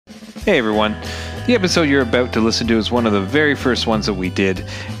Hey everyone. The episode you're about to listen to is one of the very first ones that we did,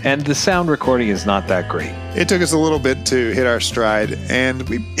 and the sound recording is not that great. It took us a little bit to hit our stride, and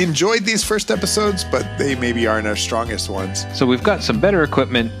we enjoyed these first episodes, but they maybe aren't our strongest ones. So we've got some better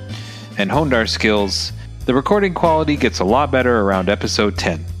equipment and honed our skills. The recording quality gets a lot better around episode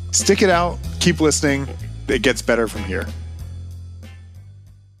 10. Stick it out, keep listening, it gets better from here.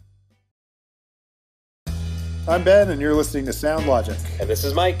 I'm Ben, and you're listening to Sound Logic. And this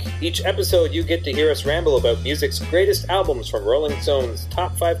is Mike. Each episode you get to hear us ramble about music's greatest albums from Rolling Stone's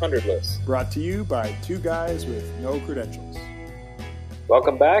Top 500 list. Brought to you by two guys with no credentials.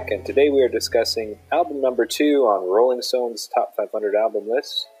 Welcome back, and today we are discussing album number 2 on Rolling Stone's Top 500 album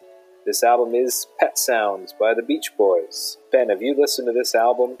list. This album is Pet Sounds by the Beach Boys. Ben, have you listened to this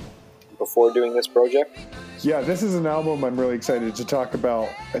album before doing this project? Yeah, this is an album I'm really excited to talk about.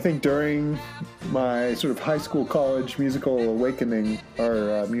 I think during my sort of high school, college musical awakening,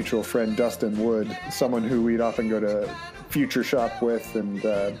 our mutual friend Dustin Wood, someone who we'd often go to Future Shop with and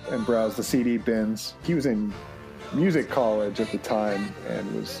browse the CD bins. He was in music college at the time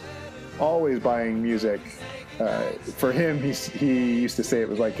and was always buying music. For him, he used to say it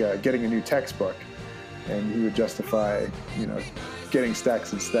was like getting a new textbook, and he would justify, getting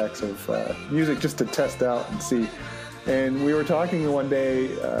stacks and stacks of music just to test out and see. And we were talking one day,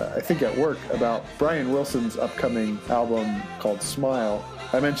 I think at work, about Brian Wilson's upcoming album called Smile.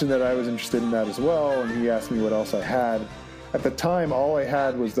 I mentioned that I was interested in that as well, and he asked me what else I had. At the time, all I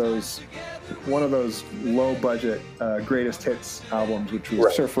had was one of those low-budget greatest hits albums, which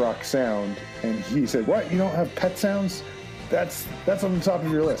was Surf Rock Sound. And he said, "What? You don't have Pet Sounds? That's on the top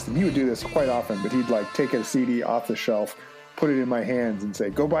of your list." And he would do this quite often, but he'd take a CD off the shelf, put it in my hands, and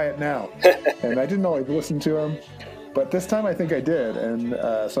say, "Go buy it now." And I didn't always listen to him, but this time I think I did. And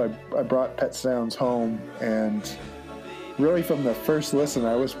so I brought Pet Sounds home, and really from the first listen,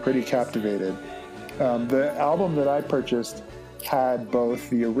 I was pretty captivated. The album that I purchased had both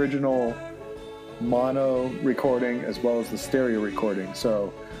the original mono recording as well as the stereo recording.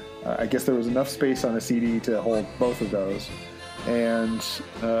 So I guess there was enough space on a CD to hold both of those. And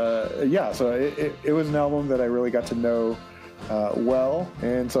so it was an album that I really got to know well.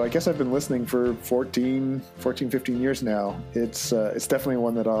 And so I guess I've been listening for 15 years now. It's definitely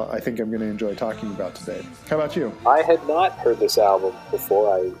one that I think I'm going to enjoy talking about today. How about you? I had not heard this album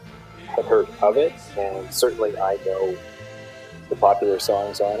before. I had heard of it, and certainly I know the popular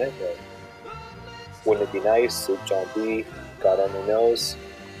songs on it. Wouldn't It Be Nice, St. John B, God Only Knows.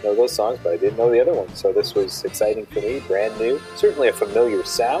 I know those songs, but I didn't know the other ones. So this was exciting for me, brand new. Certainly a familiar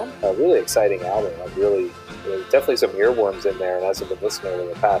sound. A really exciting album. There's definitely some earworms in there, and as I've been listening over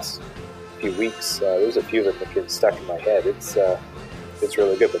the past few weeks, there's a few that have been stuck in my head. It's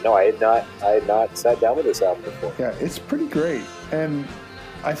really good. But no, I had not sat down with this album before. Yeah, it's pretty great. And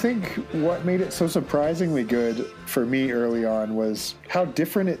I think what made it so surprisingly good for me early on was how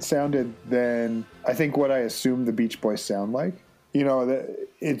different it sounded than I think what I assumed the Beach Boys sound like.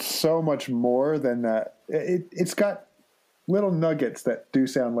 It's so much more than that. It's got little nuggets that do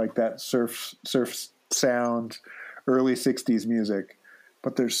sound like that surf sound, early 60s music.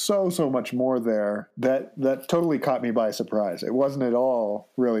 But there's so much more there that totally caught me by surprise. It wasn't at all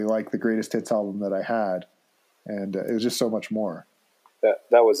really like the greatest hits album that I had. And it was just so much more.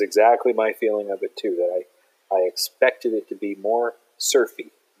 That was exactly my feeling of it too. That I expected it to be more surfy,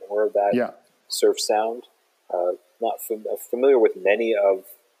 more of that surf sound. Not familiar with many of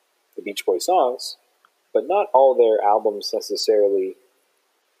the Beach Boys songs, but not all their albums necessarily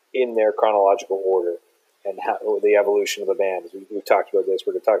in their chronological order and how the evolution of the band. We've talked about this.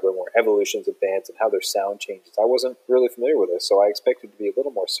 We're going to talk about more evolutions of bands and how their sound changes. I wasn't really familiar with this, so I expected it to be a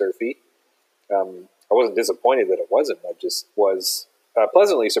little more surfy. I wasn't disappointed that it wasn't. I just was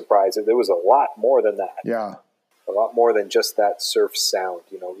pleasantly surprised that there was a lot more than that. Yeah. A lot more than just that surf sound,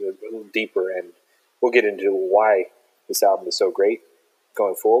 a little deeper. And we'll get into why this album is so great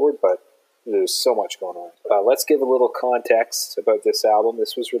going forward, but there's so much going on. Let's give a little context about this album.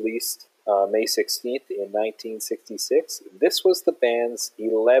 This was released May 16th in 1966. This was the band's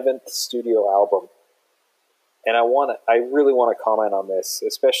 11th studio album. And I really want to comment on this,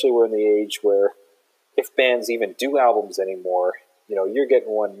 especially we're in the age where if bands even do albums anymore, you're getting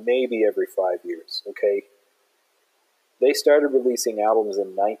one maybe every 5 years, okay? They started releasing albums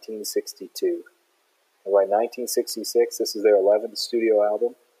in 1962. And by 1966, this is their 11th studio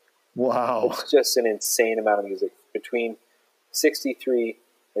album. Wow. It's just an insane amount of music. Between 63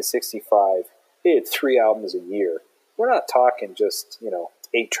 and 65, they had 3 albums a year. We're not talking just,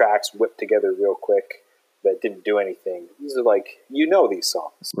 8 tracks whipped together real quick that didn't do anything. These are these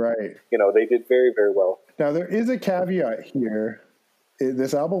songs. Right. They did very, very well. Now, there is a caveat here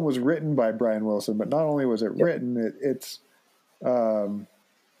this album was written by Brian Wilson, but not only was it written, it's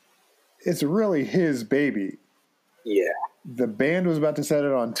really his baby. Yeah. The band was about to set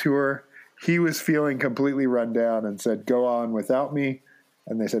it on tour. He was feeling completely run down and said, "Go on without me."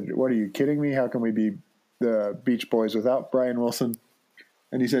 And they said, "What, are you kidding me? How can we be the Beach Boys without Brian Wilson?"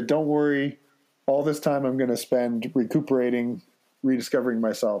 And he said, "Don't worry. All this time I'm going to spend recuperating, rediscovering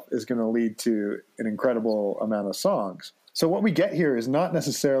myself is going to lead to an incredible amount of songs." So what we get here is not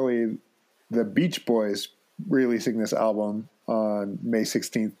necessarily the Beach Boys releasing this album on May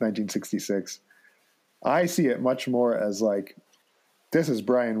 16th, 1966. I see it much more as like, this is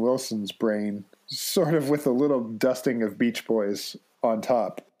Brian Wilson's brain, sort of with a little dusting of Beach Boys on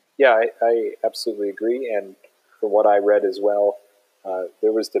top. Yeah, I absolutely agree. And from what I read as well,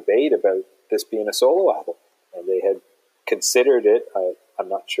 there was debate about this being a solo album. And they had considered it. I'm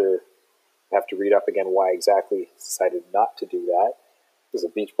not sure. I have to read up again why exactly he decided not to do that. Because the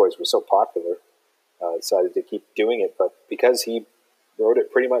Beach Boys were so popular, decided to keep doing it. But because he wrote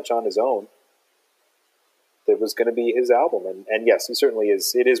it pretty much on his own, it was going to be his album. And yes, he certainly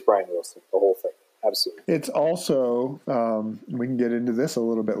is. It is Brian Wilson, the whole thing. Absolutely. It's also, we can get into this a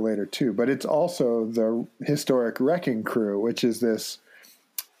little bit later too, but it's also the historic Wrecking Crew, which is this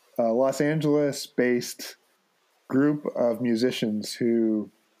Los Angeles-based group of musicians who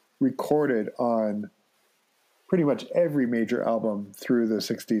recorded on pretty much every major album through the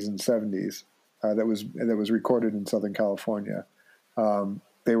 60s and 70s that was recorded in Southern California.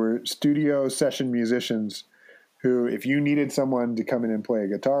 They were studio session musicians who, if you needed someone to come in and play a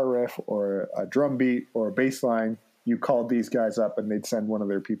guitar riff or a drum beat or a bass line, you called these guys up and they'd send one of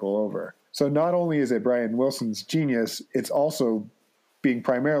their people over. So not only is it Brian Wilson's genius, it's also being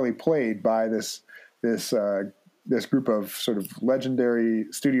primarily played by this group of sort of legendary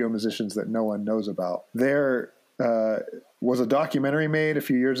studio musicians that no one knows about. There was a documentary made a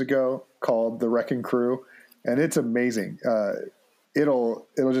few years ago called The Wrecking Crew, and it's amazing. It'll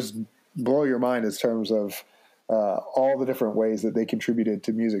just blow your mind in terms of all the different ways that they contributed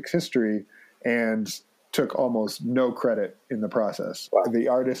to music's history and took almost no credit in the process. Wow. The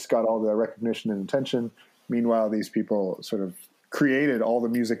artists got all the recognition and attention. Meanwhile, these people sort of created all the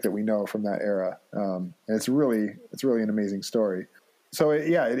music that we know from that era. And it's really an amazing story. So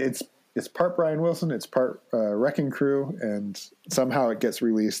it's part Brian Wilson, it's part Wrecking Crew, and somehow it gets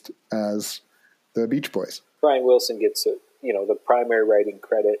released as the Beach Boys. Brian Wilson gets the primary writing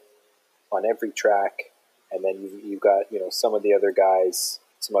credit on every track. And then you've got, some of the other guys,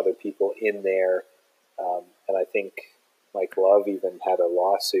 some other people in there. And I think Mike Love even had a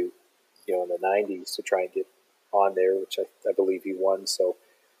lawsuit, in the 90s to try and get on there, which I believe he won. So,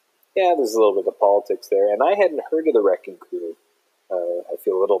 yeah, there's a little bit of politics there. And I hadn't heard of the Wrecking Crew. I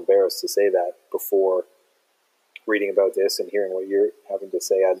feel a little embarrassed to say that before reading about this and hearing what you're having to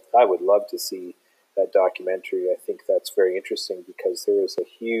say. I would love to see that documentary. I think that's very interesting because there is a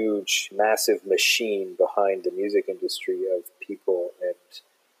huge, massive machine behind the music industry of people and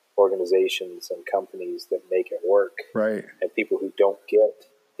organizations and companies that make it work. Right. And people who don't get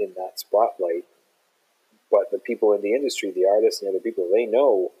in that spotlight. But the people in the industry, the artists and the other people, they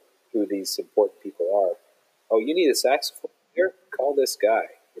know who these important people are. Oh, you need a saxophone? Here, call this guy.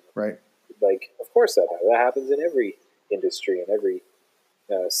 Right. Like, of course that happens in every industry and every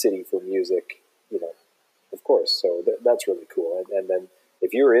city for music. Of course. So that's really cool. And then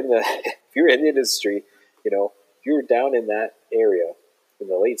if you're in the industry, if you were down in that area in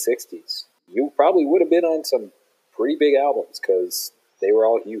the late 60s, you probably would have been on some pretty big albums because they were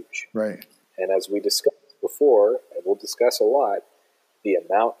all huge. Right. And as we discussed before, and we'll discuss a lot, the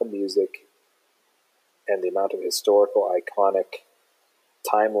amount of music and the amount of historical, iconic,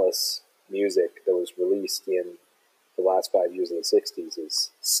 timeless music that was released in the last 5 years of the 60s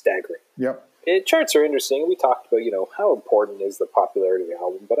is staggering. Yep. Charts are interesting. We talked about, how important is the popularity of the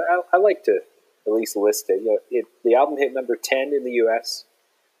album, but I like to at least list it. The album hit number 10 in the U.S.,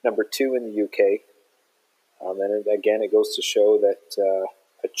 number 2 in the U.K., and again, it goes to show that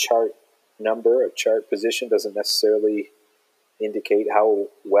a chart number, a chart position doesn't necessarily indicate how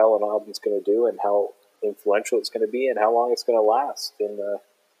well an album's going to do and how influential it's going to be and how long it's going to last in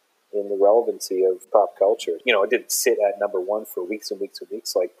the relevancy of pop culture. It didn't sit at number 1 for weeks and weeks and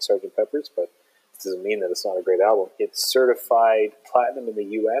weeks like Sgt. Pepper's, but it doesn't mean that it's not a great album. It's certified platinum in the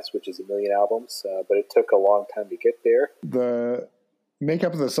U.S., which is 1 million albums, but it took a long time to get there. The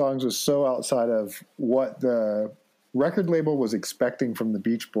makeup of the songs was so outside of what the record label was expecting from the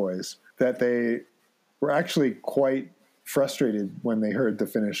Beach Boys that they were actually quite frustrated when they heard the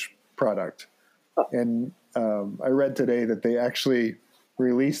finished product. Huh. And I read today that they actually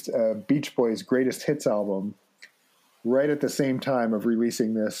released a Beach Boys greatest hits album right at the same time of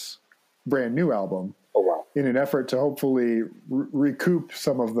releasing this brand new album. Oh, wow. In an effort to hopefully recoup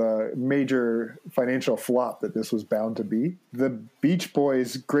some of the major financial flop that this was bound to be. The Beach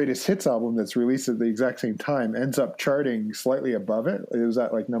Boys' greatest hits album that's released at the exact same time ends up charting slightly above it. It was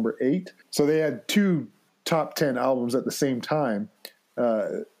at like number 8. So they had 2 top 10 albums at the same time.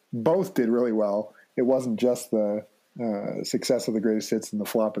 Both did really well. It wasn't just the success of the greatest hits and the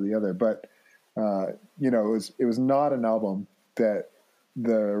flop of the other, but it was not an album that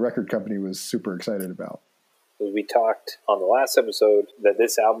the record company was super excited about. We talked on the last episode that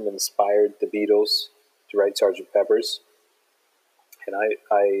this album inspired the Beatles to write Sgt. Pepper's. And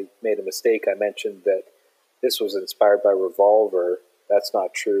I made a mistake. I mentioned that this was inspired by Revolver. That's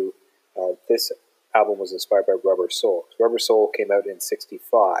not true. This album was inspired by Rubber Soul. Rubber Soul came out in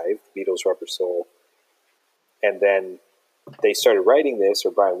 1965, Beatles' Rubber Soul. And then they started writing this,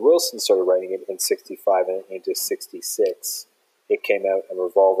 or Brian Wilson started writing it in 1965 and into 1966. It came out, and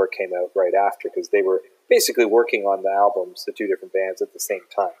Revolver came out right after, because they were basically working on the albums, the 2 different bands, at the same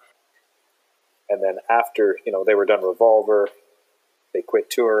time. And then after, they were done Revolver, they quit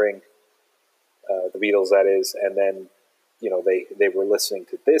touring, the Beatles, that is, and then, they were listening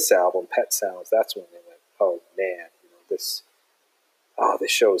to this album, Pet Sounds. That's when they went, oh, man, this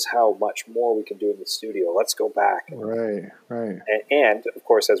shows how much more we can do in the studio. Let's go back. Right. And, of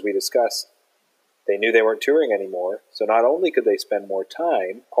course, as we discussed, they knew they weren't touring anymore, so not only could they spend more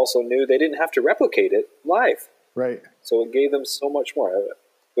time, also knew they didn't have to replicate it live. Right. So it gave them so much more.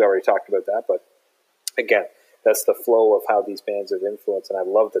 We already talked about that, but again, that's the flow of how these bands have influenced, and I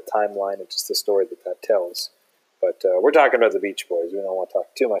love the timeline and just the story that tells. But we're talking about the Beach Boys. We don't want to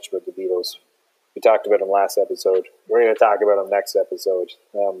talk too much about the Beatles. We talked about them last episode. We're going to talk about them next episode.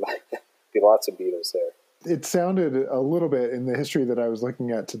 Be lots of Beatles there. It sounded a little bit in the history that I was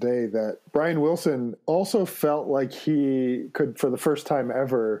looking at today that Brian Wilson also felt like he could, for the first time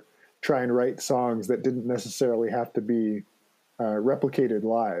ever, try and write songs that didn't necessarily have to be replicated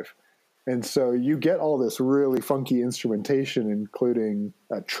live. And so you get all this really funky instrumentation, including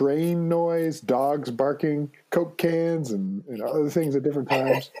a train noise, dogs barking, Coke cans, and other things at different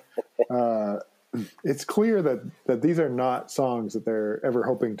times. It's clear that these are not songs that they're ever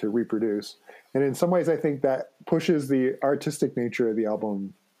hoping to reproduce. And in some ways, I think that pushes the artistic nature of the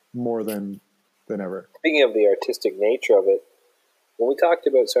album more than ever. Speaking of the artistic nature of it, when we talked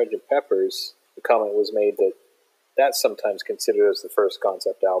about Sgt. Pepper's, the comment was made that that's sometimes considered as the first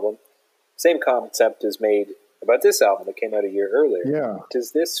concept album. Same concept is made about this album that came out a year earlier. Yeah.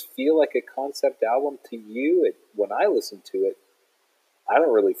 Does this feel like a concept album to you? When I listen to it, I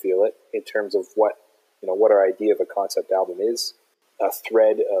don't really feel it in terms of what our idea of a concept album is. A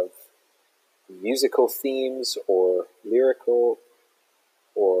thread of musical themes or lyrical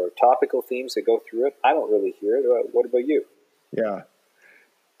or topical themes that go through it. I don't really hear it. What about you? Yeah.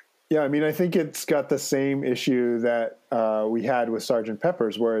 I mean, I think it's got the same issue that we had with Sgt.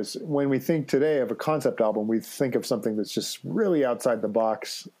 Pepper's, whereas when we think today of a concept album, we think of something that's just really outside the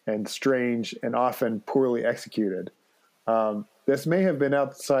box and strange and often poorly executed. This may have been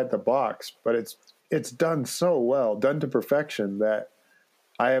outside the box, but it's done so well, done to perfection, that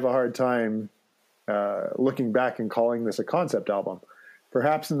I have a hard time looking back and calling this a concept album.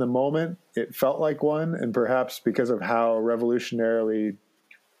 Perhaps in the moment it felt like one, and perhaps because of how revolutionarily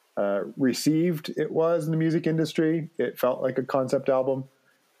received it was in the music industry, it felt like a concept album.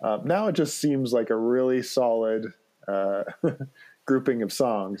 Now it just seems like a really solid grouping of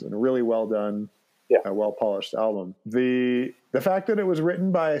songs and a really well done, well polished album. The fact that it was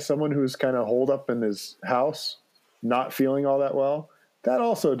written by someone who's kind of holed up in his house, not feeling all that well, that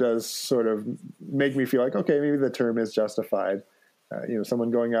also does sort of make me feel like, okay, maybe the term is justified. Someone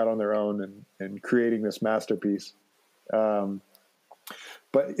going out on their own and creating this masterpiece.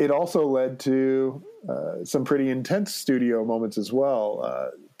 But it also led to some pretty intense studio moments as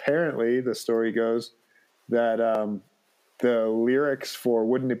well. Apparently, the story goes that the lyrics for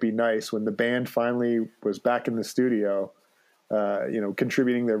Wouldn't It Be Nice, when the band finally was back in the studio,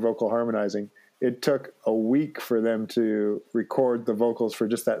 contributing their vocal harmonizing, it took a week for them to record the vocals for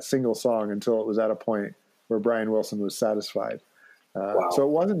just that single song until it was at a point where Brian Wilson was satisfied. Wow. So it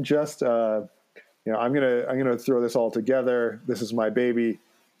wasn't just... I'm gonna throw this all together. This is my baby.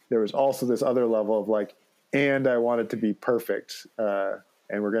 There was also this other level of like, and I want it to be perfect,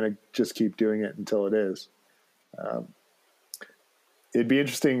 and we're gonna just keep doing it until it is. It'd be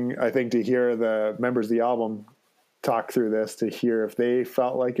interesting, I think, to hear the members of the album talk through this, to hear if they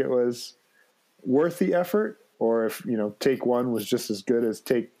felt like it was worth the effort, or if take one was just as good as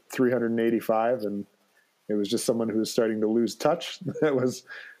take 385, and it was just someone who was starting to lose touch that was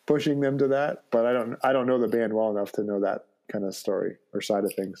pushing them to that. But I don't know the band well enough to know that kind of story or side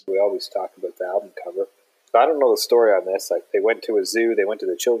of things. We always talk about the album cover. But I don't know the story on this. Like, they went to a zoo, they went to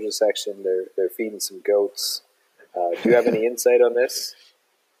the children's section, they're feeding some goats. Do you have any insight on this?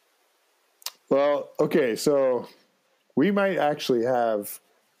 Well, okay, so we might actually have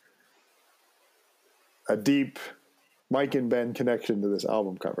a deep Mike and Ben connection to this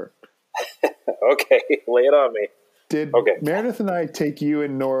album cover. Okay, lay it on me. Did Meredith and I take you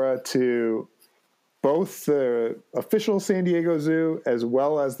and Nora to both the official San Diego Zoo as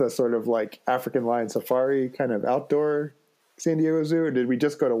well as the sort of like African Lion Safari kind of outdoor San Diego Zoo, or did we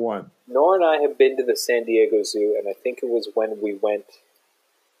just go to one? Nora and I have been to the San Diego Zoo, and I think it was when we went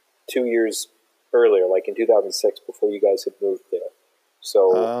 2 years earlier, like in 2006, before you guys had moved there.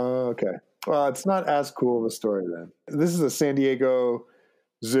 So, okay. Well, it's not as cool of a story then. This is a San Diego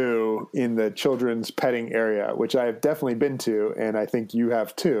Zoo in the children's petting area, which I've definitely been to, and I think you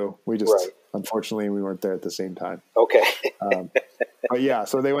have too. We just, unfortunately, we weren't there at the same time. Okay. But yeah,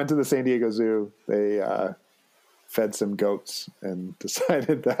 so they went to the San Diego Zoo. They fed some goats and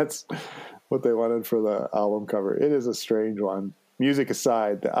decided that's what they wanted for the album cover. It is a strange one. Music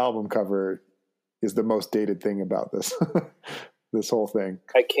aside, the album cover is the most dated thing about this this whole thing.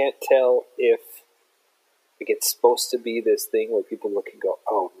 I can't tell if like it's supposed to be this thing where people look and go,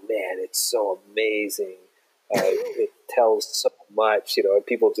 "Oh man, it's so amazing! It tells so much," and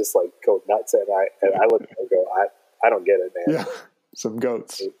people just like go nuts. And I look and go, "I don't get it, man." Yeah, some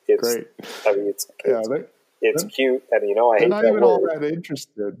goats. It's great. I mean, it's cute, and I hate they're not that even word. all that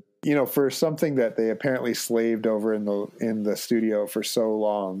interested. For something that they apparently slaved over in the studio for so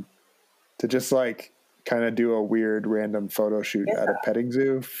long, to just like kind of do a weird random photo shoot at a petting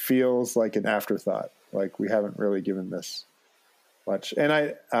zoo feels like an afterthought. Like we haven't really given this much. And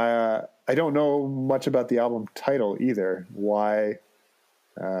I don't know much about the album title either. Why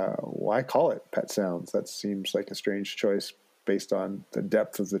call it Pet Sounds? That seems like a strange choice based on the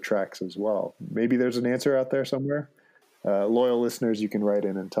depth of the tracks as well. Maybe there's an answer out there somewhere. Loyal listeners, you can write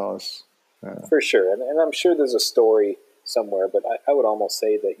in and tell us. For sure. And I'm sure there's a story somewhere, but I would almost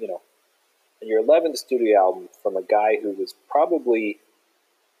say that, your 11th studio album from a guy who was probably,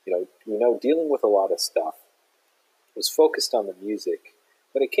 dealing with a lot of stuff, was focused on the music.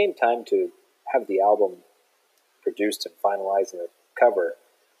 When it came time to have the album produced and finalized in a cover,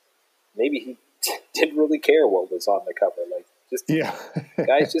 maybe he didn't really care what was on the cover. Like, just,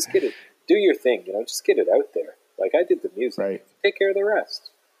 guys, just get it, do your thing, just get it out there. Like I did the music, right. Take care of the rest,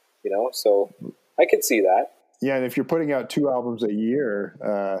 so I could see that. Yeah. And if you're putting out 2 albums a year,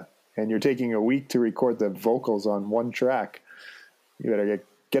 and you're taking a week to record the vocals on one track, you better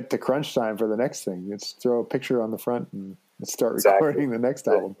get to crunch time for the next thing. Let's throw a picture on the front and start recording the next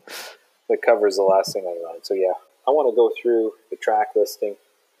album. The cover is the last thing on mind. So yeah, I want to go through the track listing.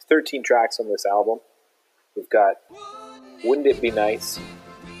 13 tracks on this album. We've got Wouldn't It Be Nice?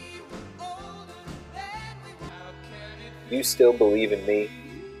 You Still Believe in Me?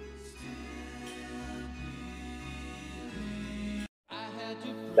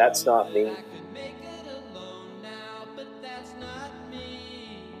 That's Not Me.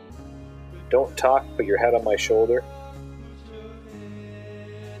 Don't Talk, Put Your Head on My Shoulder.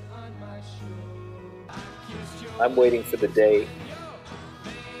 I'm Waiting for the Day.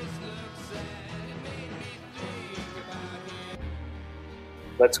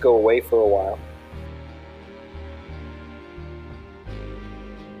 Let's Go Away for a While.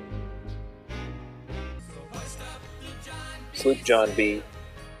 Sloop John B.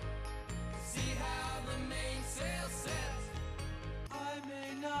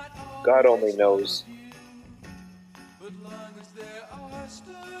 God Only Knows.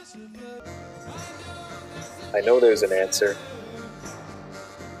 I Know There's an Answer.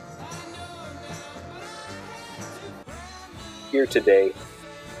 Here Today.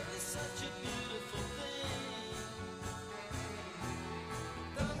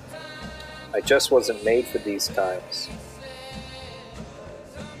 I Just Wasn't Made for These Times.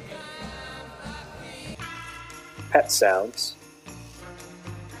 Pet Sounds.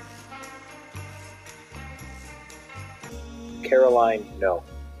 Caroline, No.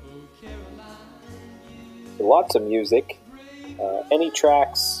 Lots of music. Any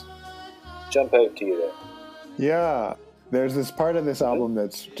tracks jump out to you there? Yeah, there's this part of this album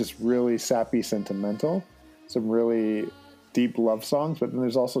that's just really sappy, sentimental. Some really deep love songs, but then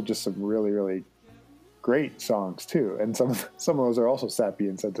there's also just some really, really great songs too. And some of those are also sappy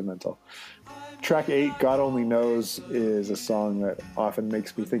and sentimental. Track 8, God Only Knows, is a song that often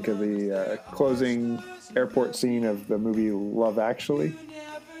makes me think of the closing airport scene of the movie Love Actually.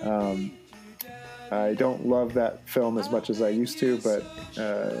 I don't love that film as much as I used to, but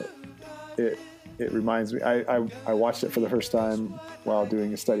it reminds me. I watched it for the first time while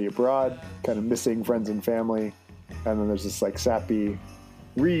doing a study abroad, kind of missing friends and family, and then there's this like sappy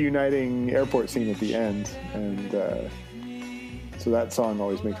reuniting airport scene at the end, and so that song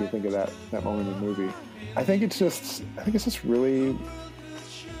always makes me think of that moment in the movie. I think it's just really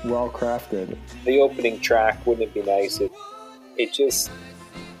well crafted. The opening track, wouldn't it be nice? It just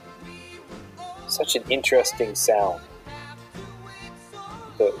such an interesting sound.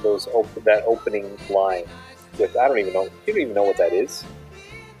 That opening line with I don't even know. You don't even know what that is.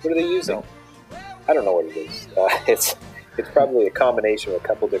 What are they using? No. I don't know what it is. It's probably a combination of a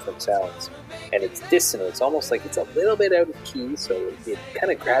couple different sounds, and it's dissonant. It's almost like it's a little bit out of key, so it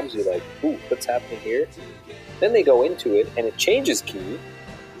kind of grabs you like, ooh, what's happening here? Then they go into it, and it changes key,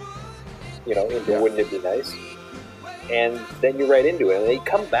 into Wouldn't It Be Nice? And then you're right into it, and they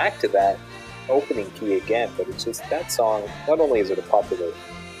come back to that opening key again, but it's just that song, not only is it a popular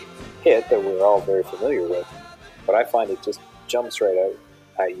hit that we're all very familiar with, but I find it just jumps right out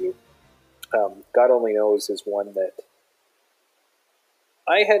at you. God Only Knows is one that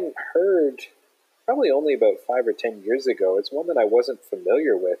I hadn't heard probably only about 5 or 10 years ago. It's one that I wasn't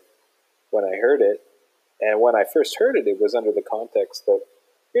familiar with when I heard it. And when I first heard it, it was under the context that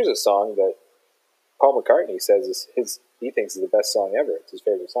here's a song that Paul McCartney says he thinks is the best song ever. It's his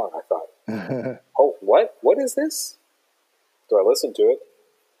favorite song. I thought, oh, what? What is this? So I listened to it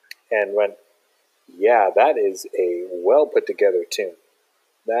and went, yeah, that is a well put together tune.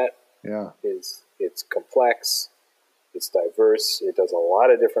 That it's complex. It's diverse. It does a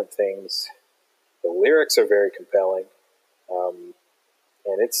lot of different things. The lyrics are very compelling, and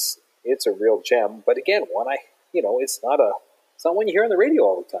it's a real gem. But again, it's not one you hear on the radio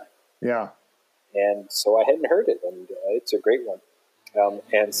all the time. Yeah. And so I hadn't heard it, and it's a great one.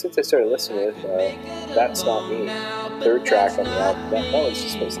 And since I started listening to it, That's Not Me, third track on the album, that one's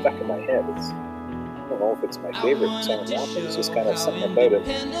just been stuck in my head. I don't know if it's my favorite song on the album. It's just kind of something about it.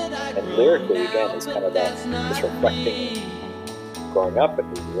 And lyrically, again, it's kind of this reflecting growing up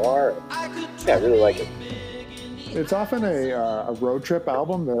and who you are. Yeah, I really like it. It's often a road trip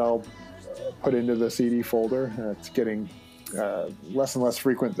album that I'll put into the CD folder. It's getting less and less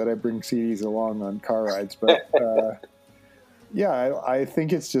frequent that I bring CDs along on car rides. But I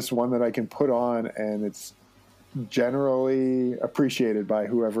think it's just one that I can put on, and it's generally appreciated by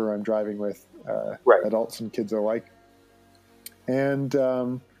whoever I'm driving with, adults and kids alike. And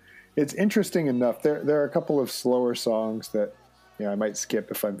it's interesting enough. There are a couple of slower songs that I might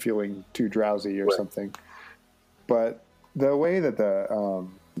skip if I'm feeling too drowsy or something. But the way that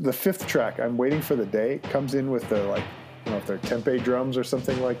the fifth track, I'm Waiting for the Day, comes in with the if they're tempe drums or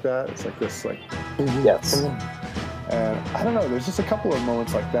something like that. It's like this yes. And I don't know, there's just a couple of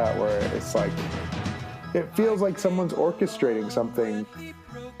moments like that where it's like it feels like someone's orchestrating something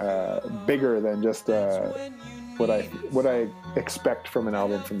bigger than just what I expect from an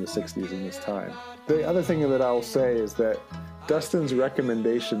album from the 60s in this time. The other thing that I'll say is that Dustin's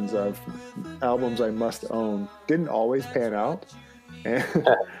recommendations of albums I must own didn't always pan out,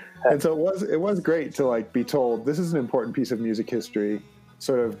 and so it was great to be told this is an important piece of music history.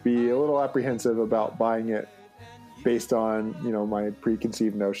 Sort of be a little apprehensive about buying it based on my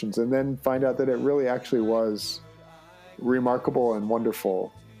preconceived notions, and then find out that it really actually was remarkable and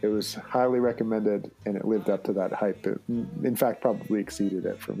wonderful. It was highly recommended, and it lived up to that hype. It, in fact, probably exceeded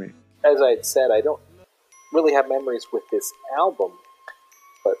it for me. As I had said, I don't really have memories with this album,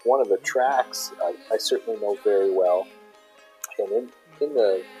 but one of the tracks I certainly know very well. And in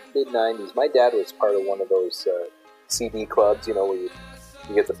the mid-'90s, my dad was part of one of those CD clubs, where you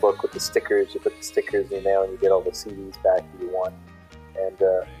get the book with the stickers, you put the stickers in there, and you get all the CDs back that you want. And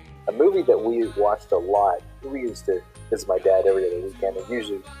a movie that we watched a lot, we used to visit my dad every other weekend, and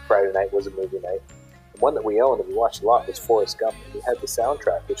usually Friday night was a movie night. And one that we owned and we watched a lot was Forrest Gump. We had the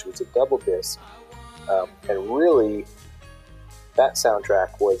soundtrack, which was a double disc. And really, that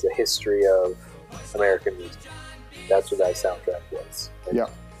soundtrack was a history of American music. That's what that soundtrack was. And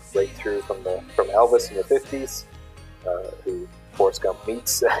right through from Elvis in the 50s, who Forrest Gump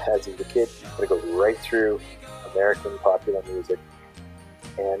meets as he's a kid, and it goes right through American popular music.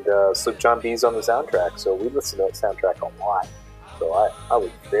 And so John B's on the soundtrack, so we listened to that soundtrack a lot. So I was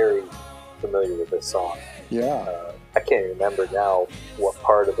very familiar with this song. Yeah. I can't even remember now what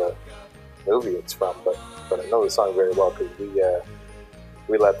part of the movie it's from, but I know the song very well because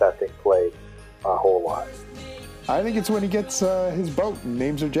we let that thing play a whole lot. I think it's when he gets his boat and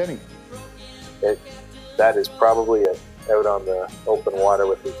names her Jenny. That is probably it, out on the open water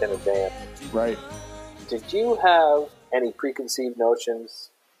with Lieutenant Dan. Right. Did you have any preconceived notions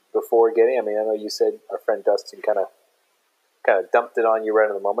before getting? I mean, I know you said our friend Dustin kind of dumped it on you right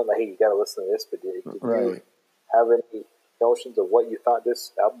in the moment, like, hey, you got to listen to this. But did you have any notions of what you thought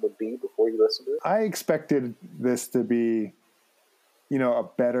this album would be before you listened to it? I expected this to be, a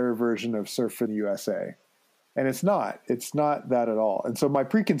better version of Surf in the USA. And it's not. It's not that at all. And so my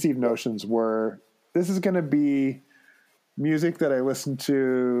preconceived notions were, this is going to be music that I listened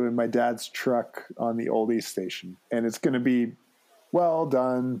to in my dad's truck on the oldies station. And it's going to be well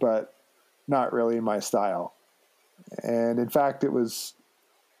done, but not really my style. And in fact, it was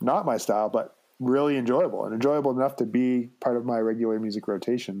not my style, but really enjoyable, and enjoyable enough to be part of my regular music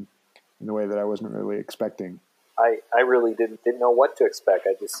rotation in a way that I wasn't really expecting. I really didn't know what to expect.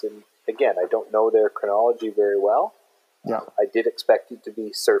 I just didn't. Again, I don't know their chronology very well. Yeah, I did expect it to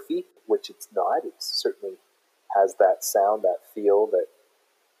be surfy, which it's not. It certainly has that sound, that feel that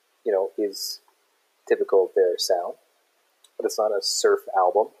is typical of their sound, but it's not a surf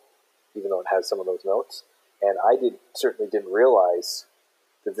album, even though it has some of those notes. And I certainly didn't realize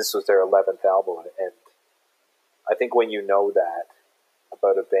that this was their 11th album. And I think when you know that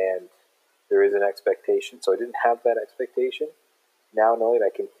about a band, there is an expectation. So I didn't have that expectation. Now knowing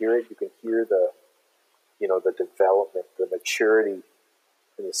I can hear it, you can hear the development, the maturity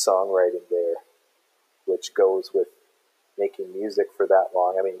in the songwriting there, which goes with making music for that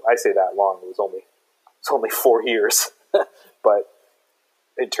long. I mean, I say that long, it's only 4 years, but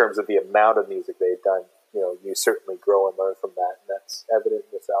in terms of the amount of music they've done, you certainly grow and learn from that, and that's evident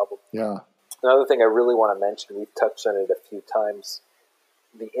in this album. Yeah. Another thing I really want to mention, we've touched on it a few times,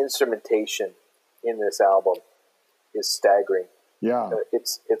 the instrumentation in this album is staggering. Yeah.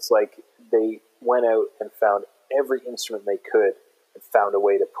 It's like they went out and found every instrument they could and found a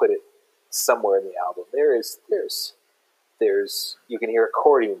way to put it somewhere in the album. There's you can hear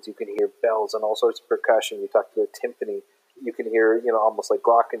accordions, you can hear bells and all sorts of percussion. You talked about timpani. You can hear, almost like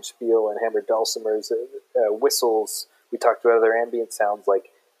glockenspiel and hammered dulcimers, whistles. We talked about other ambient sounds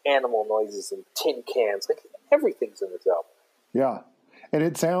like animal noises and tin cans. Like, everything's in this album. Yeah. And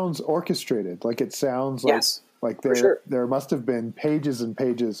it sounds orchestrated. Like, it sounds like there must have been pages and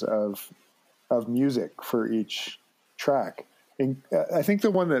pages of music for each track. And I think the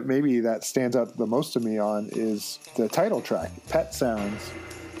one that maybe that stands out the most to me on is the title track, Pet Sounds.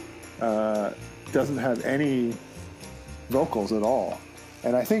 Doesn't have any vocals at all.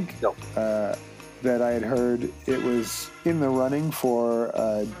 And I think that I had heard it was in the running for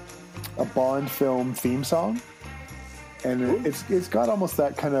a Bond film theme song. And it's got almost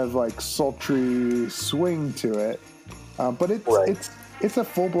that kind of like sultry swing to it. But it's a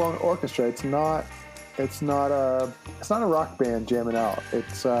full-blown orchestra. It's not a rock band jamming out.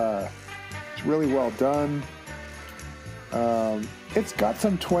 It's really well done. It's got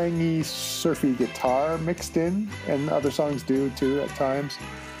some twangy, surfy guitar mixed in, and other songs do too at times.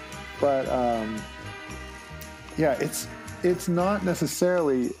 But it's not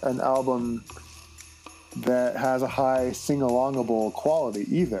necessarily an album that has a high sing-alongable quality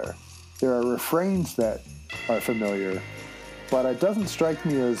either. There are refrains that are familiar, but it doesn't strike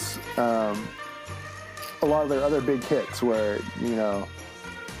me as a lot of their other big hits where,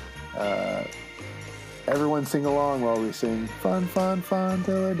 everyone sing along while we sing fun, fun, fun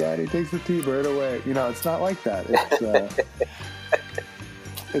till our daddy takes the T-bird away. It's not like that. It's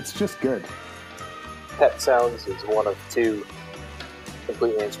it's just good. Pet Sounds is one of two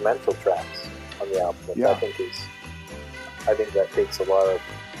completely instrumental tracks on the album, which I think that takes a lot of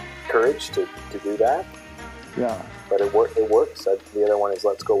courage to do that. Yeah. But it works. The other one is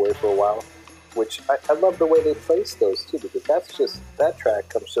Let's Go Away for a While, which I love the way they place those too, because that track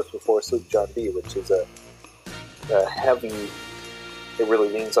comes just before Sloop John B, which is a heavy. It really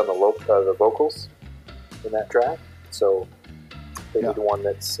leans on the vocals in that track. So they did one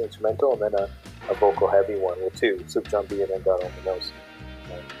that's instrumental and then a vocal heavy one, or two, Sloop John B and then God Only Knows.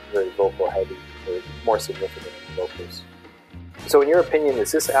 Very vocal heavy, or more significant vocals. So in your opinion,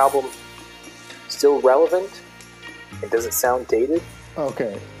 is this album still relevant? And does it sound dated?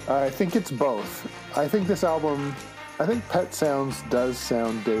 Okay, I think it's both. I think Pet Sounds does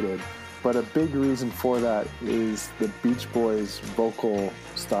sound dated, but a big reason for that is the Beach Boys vocal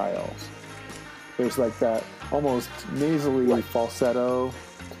styles. There's like that almost nasally falsetto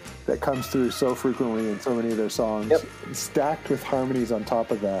that comes through so frequently in so many of their songs, stacked with harmonies on top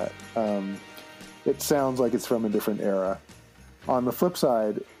of that. It sounds like it's from a different era. On the flip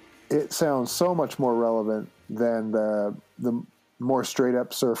side, it sounds so much more relevant than the more straight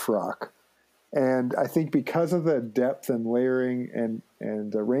up surf rock. And I think because of the depth and layering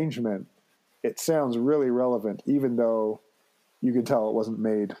and arrangement, it sounds really relevant, even though you can tell it wasn't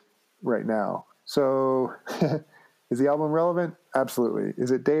made right now. So Is the album relevant? Absolutely. Is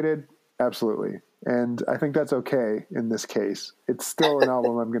it dated? Absolutely. And I think that's okay in this case. It's still an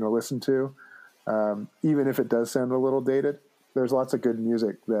album I'm going to listen to, even if it does sound a little dated. There's lots of good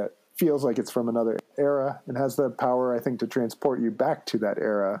music that feels like it's from another era and has the power, I think, to transport you back to that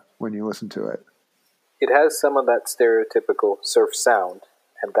era when you listen to it. It has some of that stereotypical surf sound,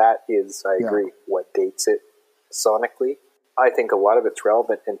 and that is, I agree, what dates it sonically. I think a lot of it's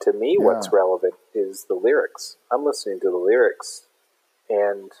relevant, and to me what's relevant is the lyrics. I'm listening to the lyrics,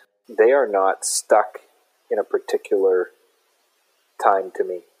 and they are not stuck in a particular time to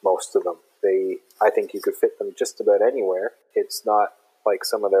me, most of them. I think you could fit them just about anywhere. It's not like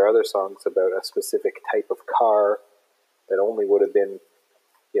some of their other songs about a specific type of car that only would have been,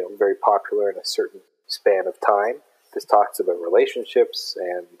 very popular in a certain span of time. This talks about relationships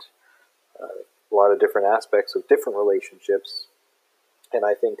and a lot of different aspects of different relationships. And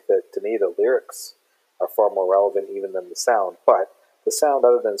I think that, to me, the lyrics are far more relevant even than the sound. But the sound,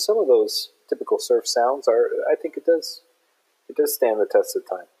 other than some of those typical surf sounds, I think it does stand the test of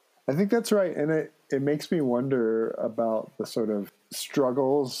time. I think that's right. And it makes me wonder about the sort of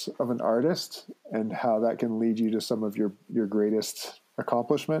struggles of an artist and how that can lead you to some of your greatest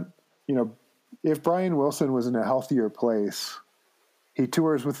accomplishment. If Brian Wilson was in a healthier place, he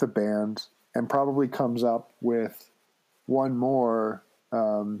tours with the band and probably comes up with one more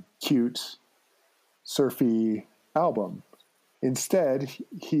cute, surfy album. Instead,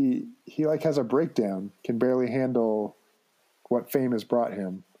 he has a breakdown, can barely handle what fame has brought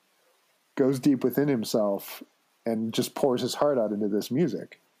him, goes deep within himself, and just pours his heart out into this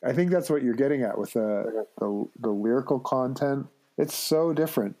music. I think that's what you're getting at with the lyrical content. It's so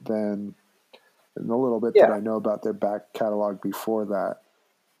different than the little bit that I know about their back catalog before that.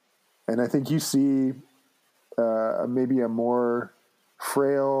 And I think you see maybe a more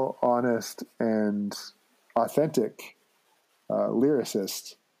frail, honest, and authentic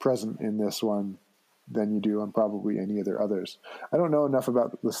lyricist present in this one than you do on probably any of their others. I don't know enough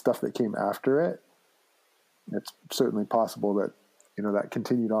about the stuff that came after it. It's certainly possible that that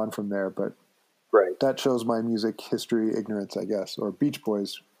continued on from there, but that shows my music history ignorance, I guess, or Beach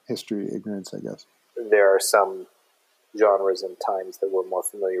Boys history ignorance, I guess. There are some genres and times that we're more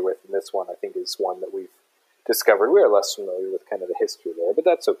familiar with, and this one I think is one that we've discovered. We are less familiar with kind of the history there, but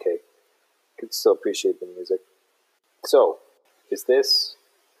that's okay. Can still appreciate the music. So, is this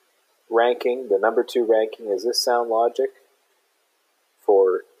ranking, the number 2 ranking, is this sound logic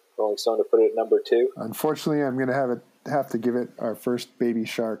for Rolling Stone to put it at number 2? Unfortunately, I'm going to have to give it our first Baby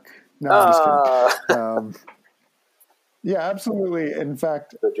Shark. No, I'm just kidding. Yeah, absolutely. In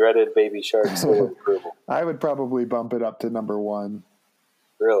fact, the dreaded Baby Shark seal of approval. I would probably bump it up to number 1.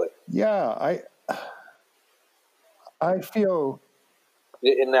 Really? Yeah, I feel.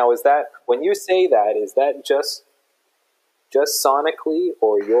 And now, is that, when you say that, is that just sonically,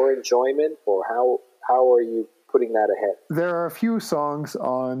 or your enjoyment, or how are you putting that ahead? There are a few songs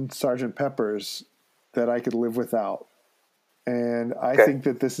on Sgt. Pepper's that I could live without, and I think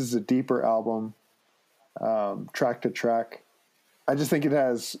that this is a deeper album, track to track. I just think it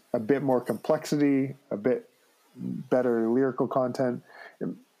has a bit more complexity, a bit better lyrical content.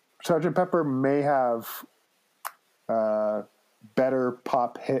 Sgt. Pepper may have better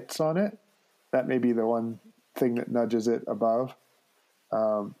pop hits on it. That may be the one thing that nudges it above.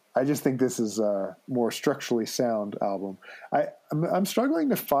 I just think this is a more structurally sound album. I'm struggling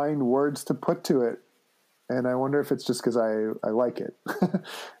to find words to put to it, and I wonder if it's just because I like it.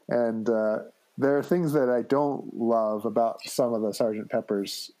 And there are things that I don't love about some of the Sgt.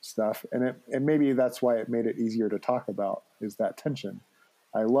 Pepper's stuff, and maybe that's why it made it easier to talk about, is that tension.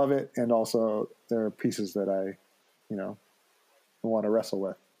 I love it, and also there are pieces that I want to wrestle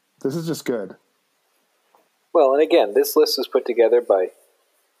with. This is just good. Well, and again, this list is put together by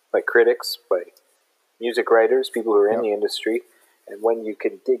critics, by music writers, people who are in the industry, and when you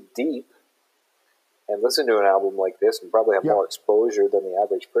can dig deep and listen to an album like this and probably have more exposure than the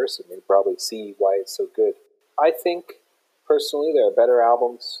average person, you probably see why it's so good. I think, personally, there are better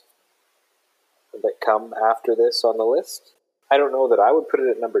albums that come after this on the list. I don't know that I would put it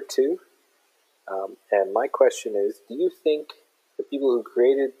at number 2. And my question is, do you think the people who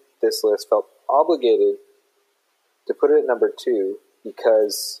created this list felt obligated to put it at number 2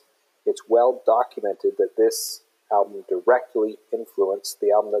 because it's well documented that this album directly influenced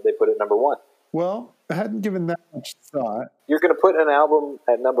the album that they put at number 1? Well, I hadn't given that much thought. You're going to put an album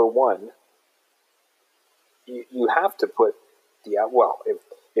at number 1. You have to put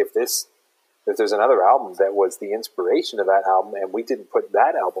if there's another album that was the inspiration of that album and we didn't put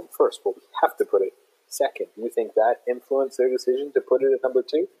that album first, well, we have to put it second. Do you think that influenced their decision to put it at number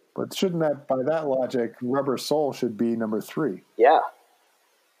 2? But shouldn't that, by that logic, Rubber Soul should be number 3? Yeah.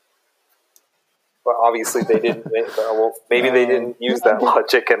 Well, obviously they didn't. Well, maybe they didn't use that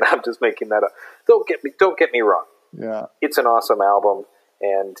logic, and I'm just making that up. Don't get me wrong. Yeah, it's an awesome album,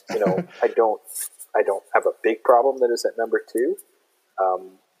 and I don't have a big problem that it's at number 2.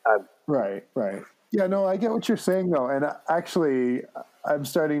 Right. Yeah, no, I get what you're saying though, and actually, I'm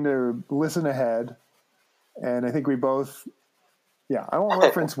starting to listen ahead, and I think we both. Yeah, I won't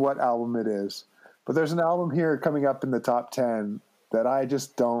reference what album it is, but there's an album here coming up in the top 10 that I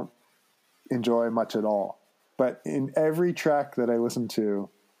just don't enjoy much at all. But in every track that I listen to,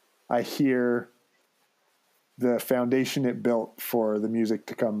 I hear the foundation it built for the music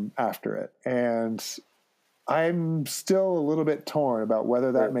to come after it. And I'm still a little bit torn about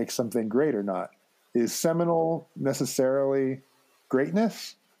whether that makes something great or not. Is Seminole necessarily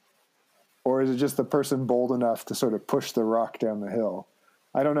greatness? Or is it just the person bold enough to sort of push the rock down the hill?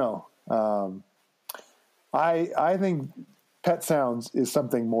 I don't know. I think Pet Sounds is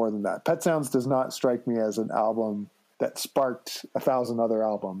something more than that. Pet Sounds does not strike me as an album that sparked 1,000 other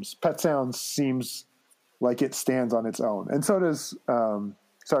albums. Pet Sounds seems like it stands on its own. And so does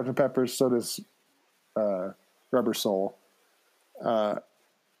Sgt. Pepper's, so does Rubber Soul. And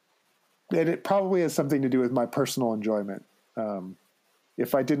it probably has something to do with my personal enjoyment.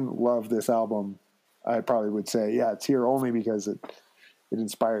 If I didn't love this album, I probably would say, yeah, it's here only because it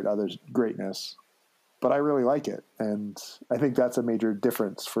inspired others' greatness. But I really like it, and I think that's a major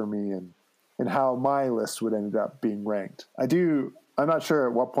difference for me in how my list would end up being ranked. I'm not sure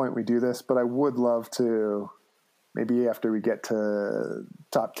at what point we do this, but I would love to, maybe after we get to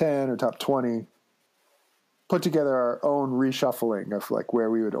top 10 or top 20, put together our own reshuffling of like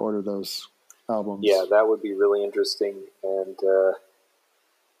where we would order those albums. Yeah, that would be really interesting, and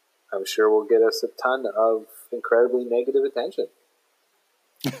I'm sure will get us a ton of incredibly negative attention.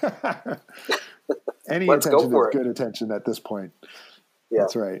 Any attention is good attention at this point. Yeah.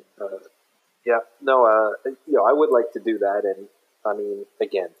 That's right. I would like to do that. And I mean,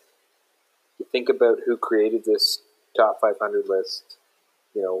 again, you think about who created this top 500 list.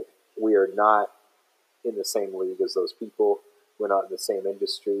 We are not in the same league as those people. We're not in the same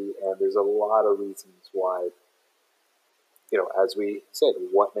industry. And there's a lot of reasons why, as we said,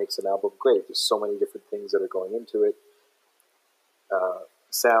 what makes an album great? There's so many different things that are going into it.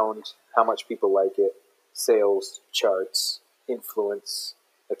 Sound, how much people like it, sales, charts, influence,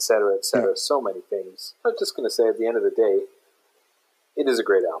 etc., etc. Yeah. So many things. I'm just going to say at the end of the day, it is a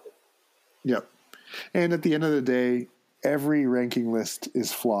great album. Yep. And at the end of the day, every ranking list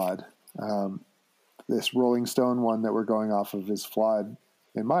is flawed. This Rolling Stone one that we're going off of is flawed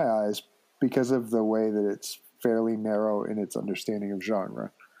in my eyes because of the way that it's fairly narrow in its understanding of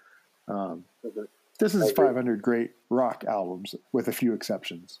genre. This is 500 great rock albums with a few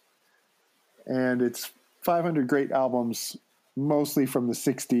exceptions. And it's 500 great albums mostly from the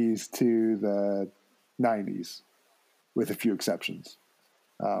 60s to the 90s with a few exceptions.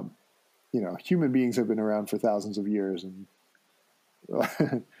 Human beings have been around for thousands of years, and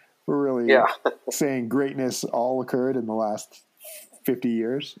we're really saying greatness all occurred in the last 50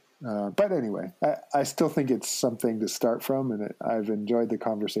 years. But anyway, I still think it's something to start from, and I've enjoyed the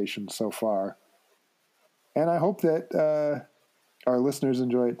conversation so far. And I hope that our listeners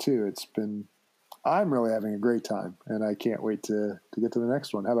enjoy it too. I'm really having a great time, and I can't wait to get to the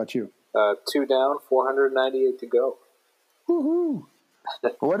next one. How about you? 2 down, 498 to go. Woohoo!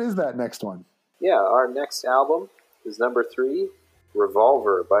 What is that next one? Yeah, our next album is number 3,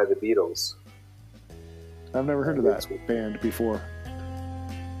 Revolver by the Beatles. I've never heard of that band before.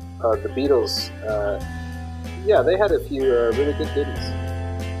 The Beatles, they had a few really good ditties.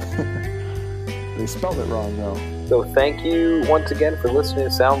 They spelled it wrong, though. So thank you once again for listening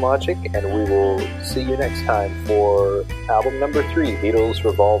to Sound Logic, and we will see you next time for album number 3, Beatles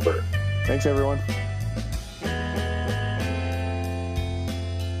Revolver. Thanks, everyone.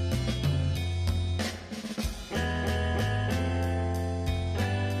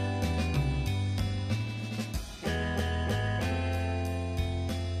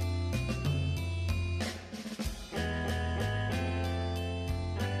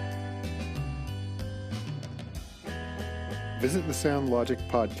 Visit the Sound Logic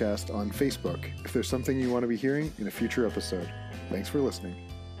podcast on Facebook if there's something you want to be hearing in a future episode. Thanks for listening.